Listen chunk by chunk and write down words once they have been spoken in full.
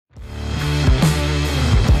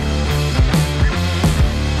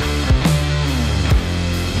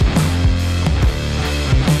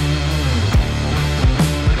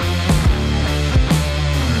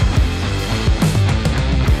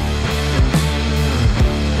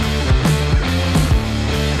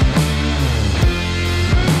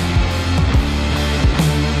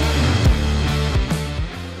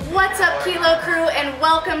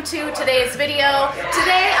welcome to today's video.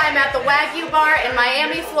 Today I'm at the Wagyu Bar in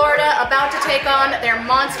Miami, Florida, about to take on their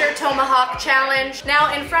Monster Tomahawk Challenge.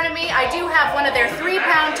 Now in front of me I do have one of their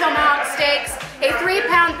 3-pound tomahawk steaks, a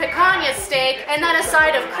 3-pound picanha steak, and then a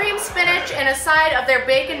side of cream spinach and a side of their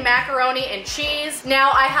bacon macaroni and cheese.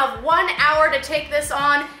 Now I have 1 hour to take this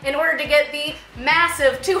on in order to get the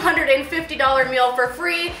massive $250 meal for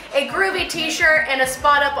free, a groovy t-shirt, and a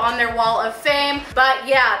spot up on their wall of fame. But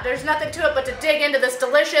yeah, there's nothing to it but to dig into this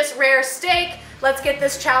delicious, rare steak. Let's get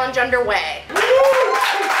this challenge underway.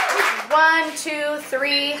 1, 2,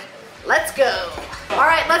 3, let's go. All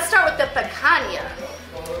right, let's start with the picanha,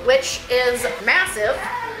 which is massive.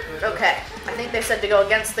 Okay, I think they said to go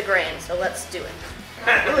against the grain, so let's do it.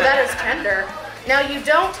 Ooh, that is tender. Now you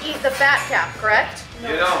don't eat the fat cap, correct?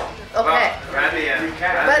 You don't. Okay. Well, Randy and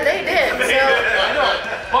But they did,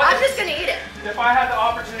 so I'm just gonna eat it. If I had the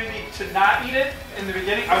opportunity to not eat it in the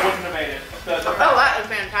beginning, I wouldn't have made it. Oh, that is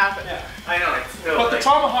fantastic. Yeah. I know, it's still. But the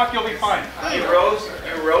tomahawk, you'll be fine. You roast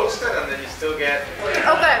it, and then you still get.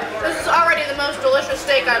 Okay, this is already the most delicious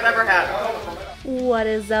steak I've ever had. What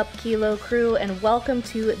is up, Kilo Crew, and welcome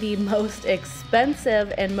to the most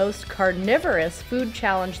expensive and most carnivorous food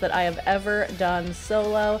challenge that I have ever done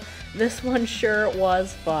solo. This one sure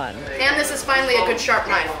was fun. And this is finally a good sharp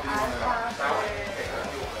knife.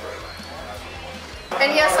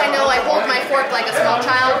 And yes, I know I hold my fork like a small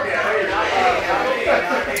child.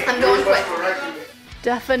 I'm going quick.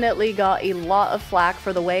 Definitely got a lot of flack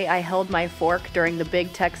for the way I held my fork during the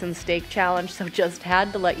Big Texan Steak Challenge, so just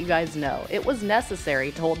had to let you guys know. It was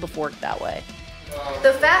necessary to hold the fork that way.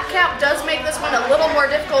 The fat cap does make this one a little more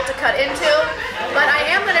difficult to cut into, but I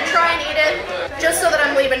am going to try and eat it just so that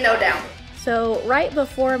I'm leaving no doubt. So right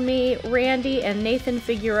before me, Randy and Nathan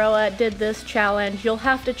Figueroa did this challenge. You'll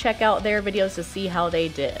have to check out their videos to see how they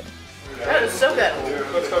did. That is so good.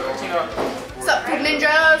 Let's go, Katina. What's up, food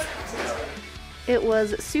ninjas? It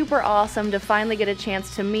was super awesome to finally get a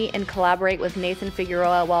chance to meet and collaborate with Nathan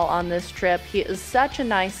Figueroa while on this trip. He is such a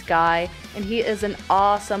nice guy, and he is an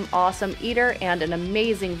awesome, awesome eater and an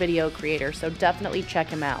amazing video creator, so definitely check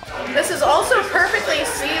him out. This is also perfectly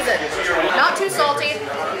seasoned. Not too salty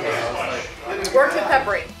or too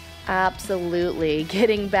peppery. Absolutely.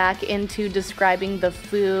 Getting back into describing the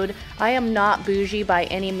food, I am not bougie by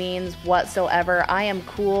any means whatsoever. I am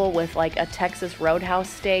cool with like a Texas Roadhouse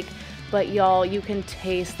steak. But y'all, you can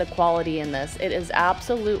taste the quality in this. It is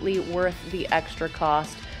absolutely worth the extra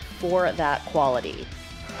cost for that quality.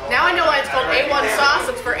 Now I know why it's called A1 sauce.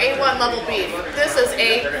 It's for A1 level beef. This is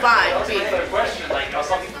A5 beef.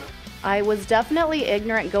 I was definitely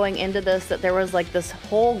ignorant going into this that there was like this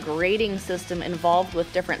whole grading system involved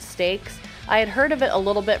with different steaks. I had heard of it a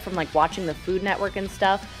little bit from like watching the Food Network and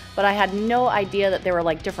stuff, but I had no idea that there were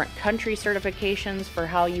like different country certifications for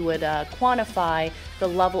how you would quantify the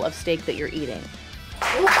level of steak that you're eating.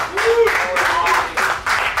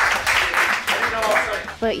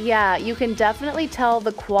 But yeah, you can definitely tell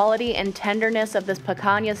the quality and tenderness of this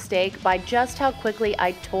picanha steak by just how quickly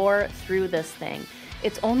I tore through this thing.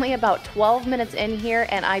 It's only about 12 minutes in here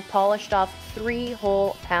and I polished off 3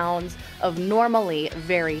 whole pounds of normally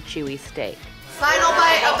very chewy steak. Final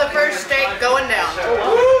bite of the first steak going down.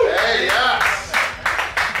 Hey, yes!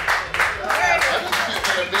 I think she's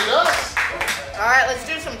gonna beat us. Alright, let's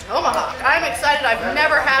do some tomahawk. I'm excited. I've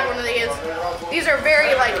never had one of these. These are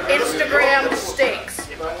very like Instagram steaks.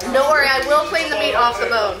 Don't worry, I will clean the meat off the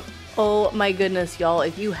bone. Oh my goodness, y'all,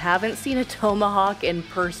 if you haven't seen a tomahawk in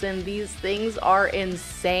person, these things are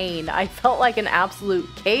insane. I felt like an absolute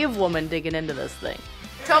cave woman digging into this thing.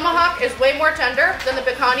 Tomahawk is way more tender than the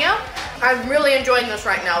picanha. I'm really enjoying this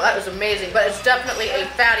right now. That is amazing, but it's definitely a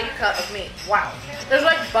fatty cut of meat. Wow. There's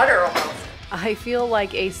like butter almost. I feel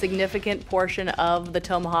like a significant portion of the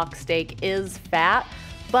tomahawk steak is fat,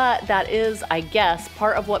 but that is, I guess,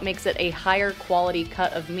 part of what makes it a higher quality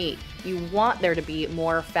cut of meat. You want there to be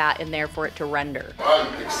more fat in there for it to render.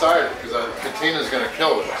 I'm excited because Katina's gonna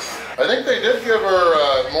kill this. I think they did give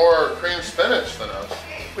her more cream spinach than us.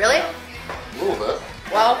 Really? A little bit.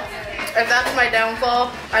 Well, if that's my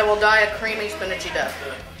downfall, I will die a creamy spinachy death.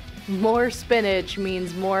 More spinach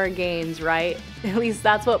means more gains, right? At least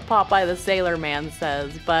that's what Popeye the Sailor Man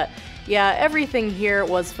says. But yeah, everything here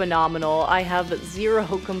was phenomenal. I have 0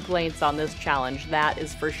 complaints on this challenge, that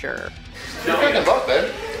is for sure. You're kicking butt,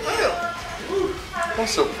 babe. I'm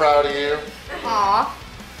so proud of you. Aww.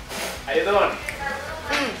 How you doing?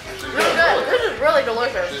 Really good. This is really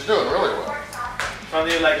delicious. She's doing really well. How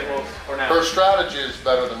do you like it most for now? Her strategy is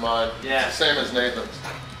better than mine. Yeah. It's the same as Nathan's.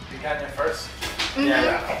 You got it first?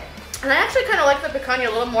 Yeah. And I actually kind of like the picanha a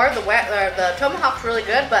little more. The tomahawk's really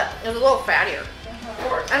good, but it's a little fattier.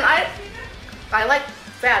 And I like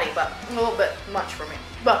fatty, but a little bit much for me.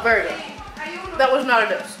 But very good. That was not a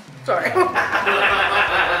diss. Sorry.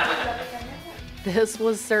 This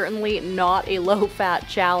was certainly not a low-fat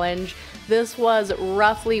challenge. This was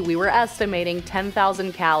roughly, we were estimating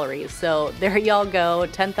 10,000 calories. So there y'all go,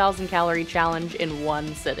 10,000 calorie challenge in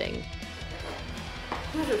one sitting.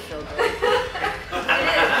 This is so good.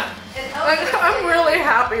 I'm really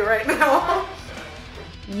happy right now.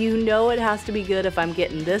 You know it has to be good if I'm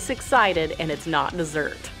getting this excited and it's not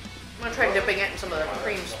dessert. I'm gonna try dipping it in some of the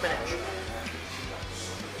cream spinach.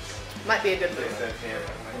 Might be a good move.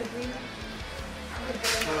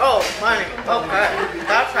 Oh, money. Okay.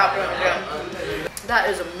 That's happening again. That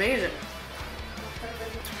is amazing.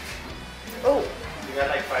 Oh. You got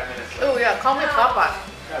like 5 minutes left. Oh yeah, call me Popeye.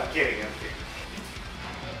 I'm kidding.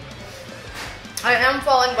 I am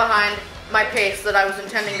falling behind my pace that I was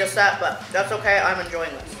intending to set, but that's okay. I'm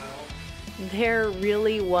enjoying this. There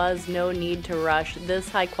really was no need to rush this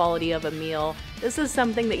high quality of a meal. This is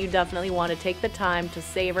something that you definitely want to take the time to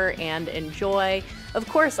savor and enjoy. Of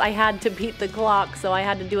course, I had to beat the clock, so I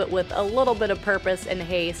had to do it with a little bit of purpose and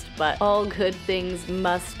haste, but all good things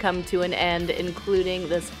must come to an end, including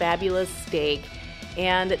this fabulous steak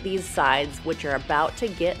and these sides, which are about to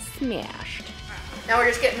get smashed. Now we're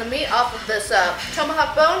just getting the meat off of this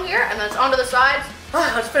tomahawk bone here, and then it's onto the sides.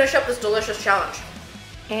 Let's finish up this delicious challenge.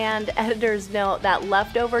 And editor's note, that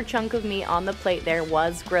leftover chunk of meat on the plate there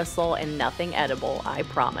was gristle and nothing edible, I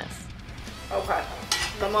promise. Okay,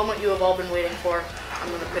 the moment you have all been waiting for, I'm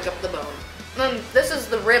gonna pick up the bone. And this is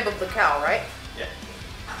the rib of the cow, right? Yeah.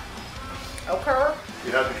 Okay.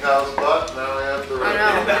 You had the cow's butt, now I have the rib. I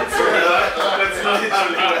know. That's literally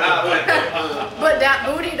what happened. But that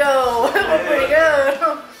booty dough, it was pretty good.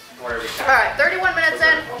 Alright, 31 minutes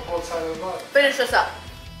in, finish this up.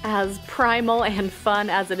 As primal and fun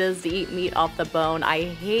as it is to eat meat off the bone, I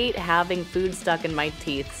hate having food stuck in my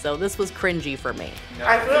teeth, so this was cringy for me.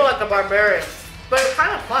 I feel like a barbarian, but it's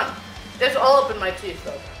kind of fun. It's all up in my teeth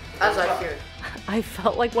though, as I feared. I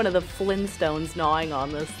felt like one of the Flintstones gnawing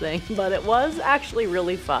on this thing, but it was actually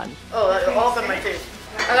really fun. Oh, that's all up in my teeth.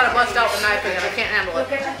 I gotta bust out the knife again, I can't handle it.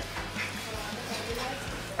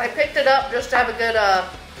 I picked it up just to have a good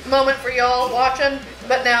moment for y'all watching,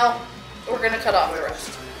 but now we're gonna cut off the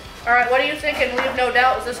rest. All right, what do you think? And leave no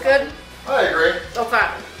doubt. Is this good? I agree. Okay.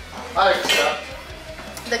 I accept.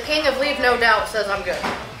 The king of leave no doubt says I'm good.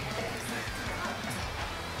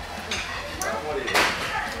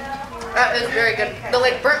 That is very good. The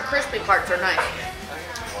like burnt crispy parts are nice.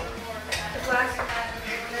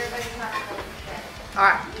 All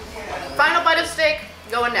right. Final bite of steak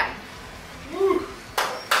going down.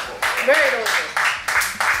 Very delicious.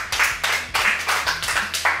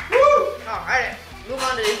 All right. Move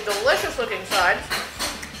on to these delicious looking sides.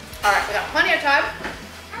 All right, we got plenty of time.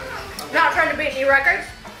 Not trying to beat any records,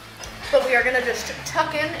 but we are gonna just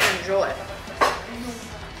tuck in and enjoy.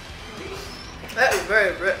 That is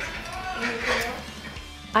very rich.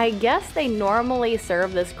 I guess they normally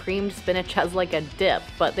serve this creamed spinach as like a dip,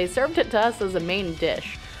 but they served it to us as a main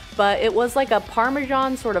dish. But it was like a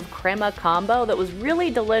Parmesan sort of crema combo that was really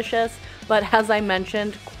delicious, but as I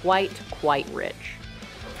mentioned, quite rich.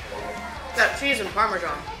 That cheese and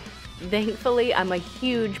Parmesan. Thankfully, I'm a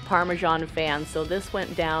huge Parmesan fan, so this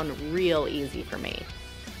went down real easy for me.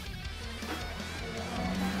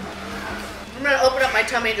 I'm gonna open up my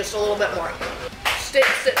tummy just a little bit more. Steak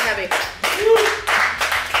sitting heavy.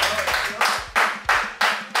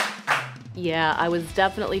 Yeah, I was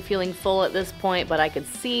definitely feeling full at this point, but I could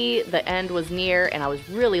see the end was near, and I was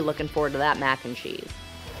really looking forward to that mac and cheese.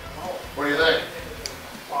 What do you think?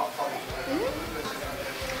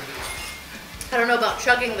 I don't know about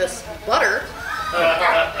chugging this butter.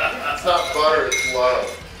 It's not butter, it's love.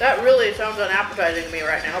 That really sounds unappetizing to me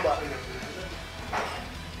right now, but...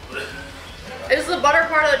 Is the butter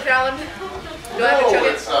part of the challenge? Do I have to chug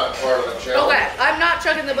it? It's not part of the challenge. Okay, I'm not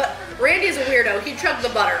chugging the butter. Randy's a weirdo. He chugged the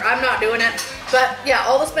butter. I'm not doing it. But yeah,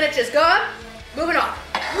 all the spinach is gone. Moving on.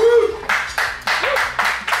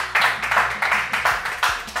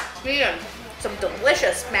 Man, some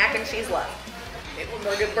delicious mac and cheese left. Okay, one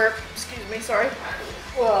more good burp. Excuse me, sorry.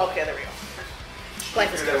 Well, okay, there we go.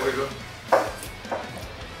 Life is good.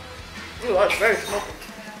 Ooh, that's very smoky.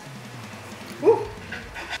 Woo.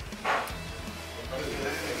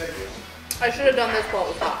 I should have done this while it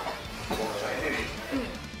was hot.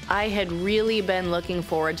 I had really been looking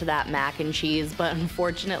forward to that mac and cheese, but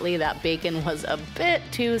unfortunately that bacon was a bit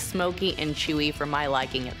too smoky and chewy for my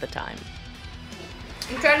liking at the time.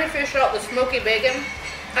 I'm trying to fish out the smoky bacon.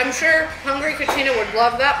 I'm sure Hungry Katina would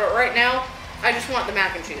love that, but right now, I just want the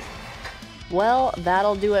mac and cheese. Well,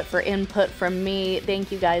 that'll do it for input from me.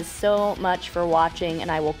 Thank you guys so much for watching,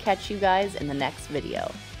 and I will catch you guys in the next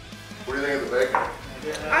video. What do you think of the bacon?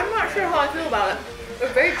 I'm not sure how I feel about it.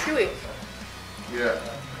 It's very chewy. Yeah.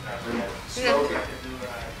 And smoky.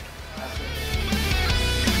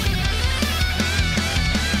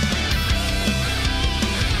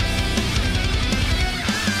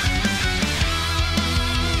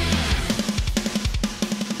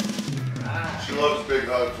 She loves big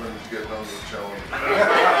hugs when you get done with the challenge.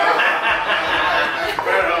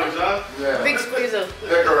 Yeah. Big squeezes.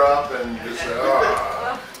 Pick her up and just say,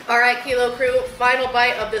 ah. All right, Kilo Crew, final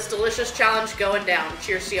bite of this delicious challenge going down.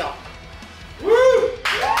 Cheers to y'all. Woo!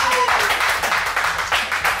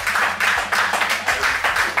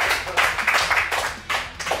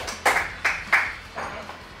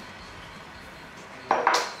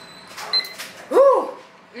 Woo!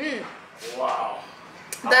 Wow.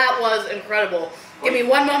 That was incredible. Give me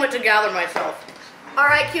one moment to gather myself. All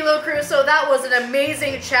right, Kilo Crew, so that was an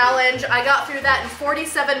amazing challenge. I got through that in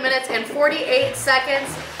 47 minutes and 48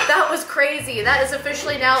 seconds. That was crazy. That is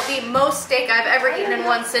officially now the most steak I've ever eaten in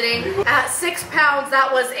one sitting. At 6 pounds, that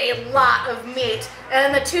was a lot of meat.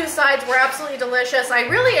 And the two sides were absolutely delicious. I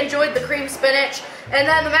really enjoyed the cream spinach. And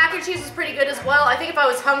then the mac and cheese was pretty good as well. I think if I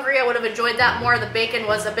was hungry, I would have enjoyed that more. The bacon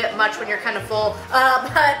was a bit much when you're kind of full.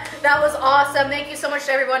 But that was awesome. Thank you so much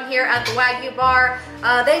to everyone here at the Wagyu Bar.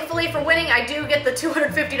 Thankfully for winning, I do get the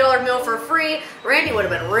 $250 meal for free. Randy would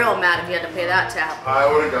have been real mad if he had to pay that tab. I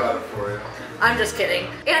would have got it for you. I'm just kidding.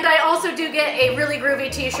 And I also do get a really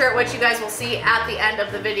groovy t-shirt, which you guys will see at the end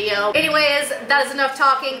of the video. Anyways, that is enough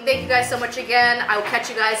talking. Thank you guys so much again. I will catch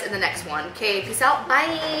you guys in the next one. Okay, peace out.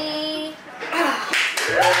 Bye.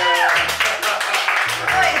 Yeah.